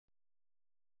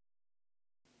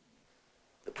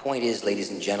point is,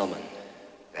 ladies and gentlemen,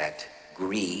 that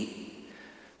greed,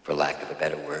 for lack of a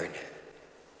better word,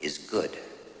 is good.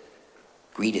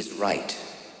 Greed is right.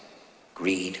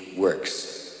 Greed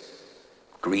works.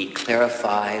 Greed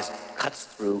clarifies, cuts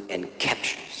through, and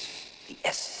captures the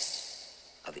essence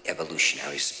of the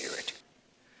evolutionary spirit.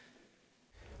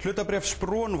 Hlutabréf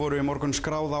SPenRON voru í morgun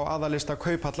skráð á aðalista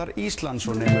Kauphallar Íslands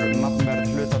og nemur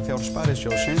nafnverð hlutafjár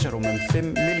sparisjóðsins rúmum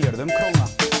 5 milljörðum króna.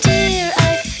 Dear,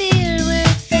 I fear we're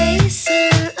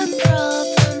facing a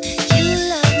problem. You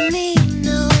love me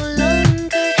no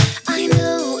longer. I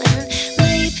know, and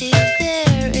maybe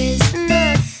there is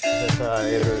nothing. Þetta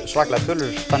eru svaklega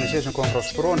tölur þannig séð sem kom frá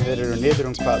SPenRON. Þeir eru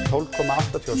niður hvað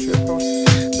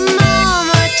 12,87%.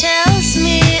 Mama tells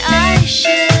me I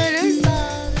shouldn't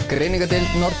bother. Greiningadeild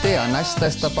Nordea,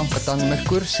 næststærsta banka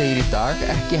Danmerkur, segir í dag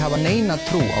ekki hafa neina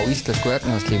trú á íslensku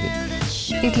efnahagslífi.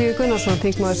 Illugi Gunnarsson,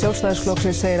 þingmaður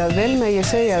Sjálfstæðisflokksins, segir að vel megi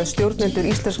segja að stjórnendur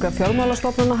íslenskra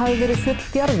fjármálastofnana hafi verið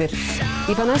fulldjarfir.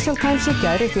 Í Financial Times í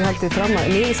gær er því haldið fram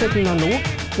að niðursveifluna nú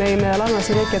megi meðal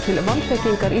annars rekja til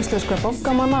vanþekkingar íslenskra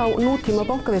bankamanna á nútíma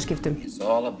bankaviðskiptum.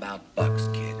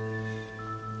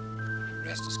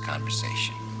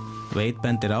 Veit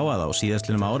bendir á að á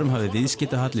síðastliðnum árum hafi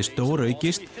viðskiptahalli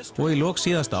stóraukist og í lok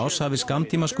síðasta árs hafi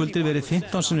skammtímaskuldir verið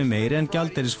 15 sinnum meiri en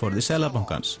gjaldeyrisforði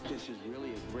Seðlabankans.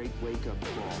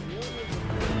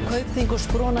 Kaupþing og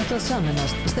SPenRON ætla að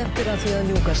sameinast, stefnir að því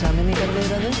að ljúka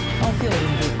sameiningarviðræðum á 4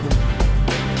 vikum.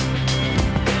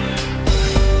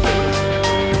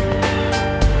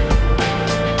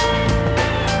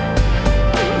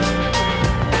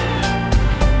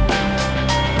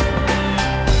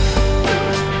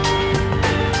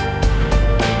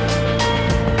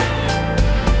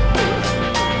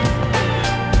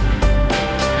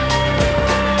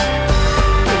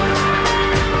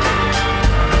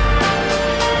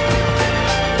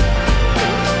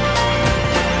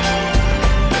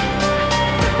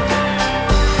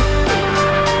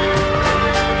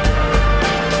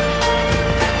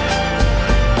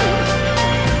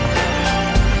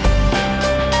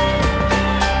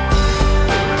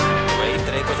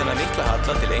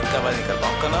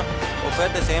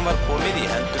 Hvernig þeim var komið í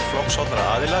hendur flokkshollra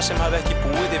aðila sem hafi ekki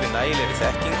búið yfir nægilegri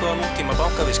þekkingu á nútíma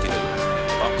bankaviðskiptum.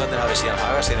 Bankarnir hafi síðan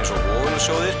hagað sér eins og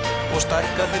vogunarsjóðir og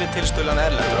stækkað fyrir tilstuðlan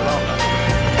erlendra lána.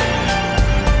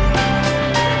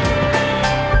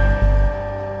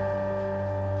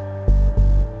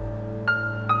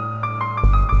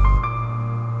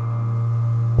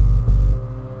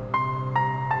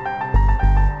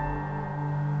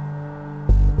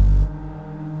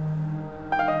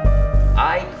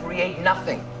 I create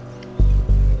nothing.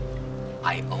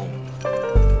 I own.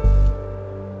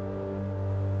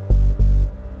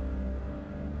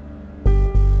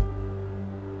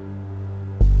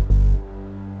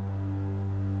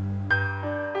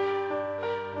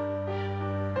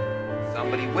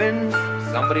 Somebody wins,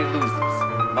 somebody loses.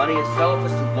 Money itself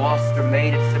isn't lost or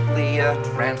made, it's simply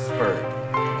transferred.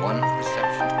 One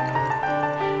perception to another.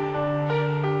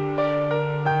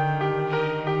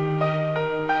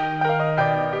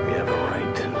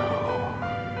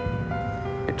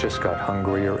 Just got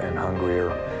hungrier and hungrier.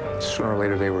 Sooner or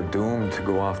later, they were doomed to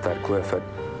go off that cliff at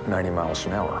 90 miles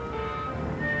an hour.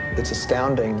 It's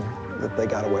astounding that they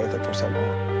got away with it for so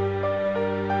long.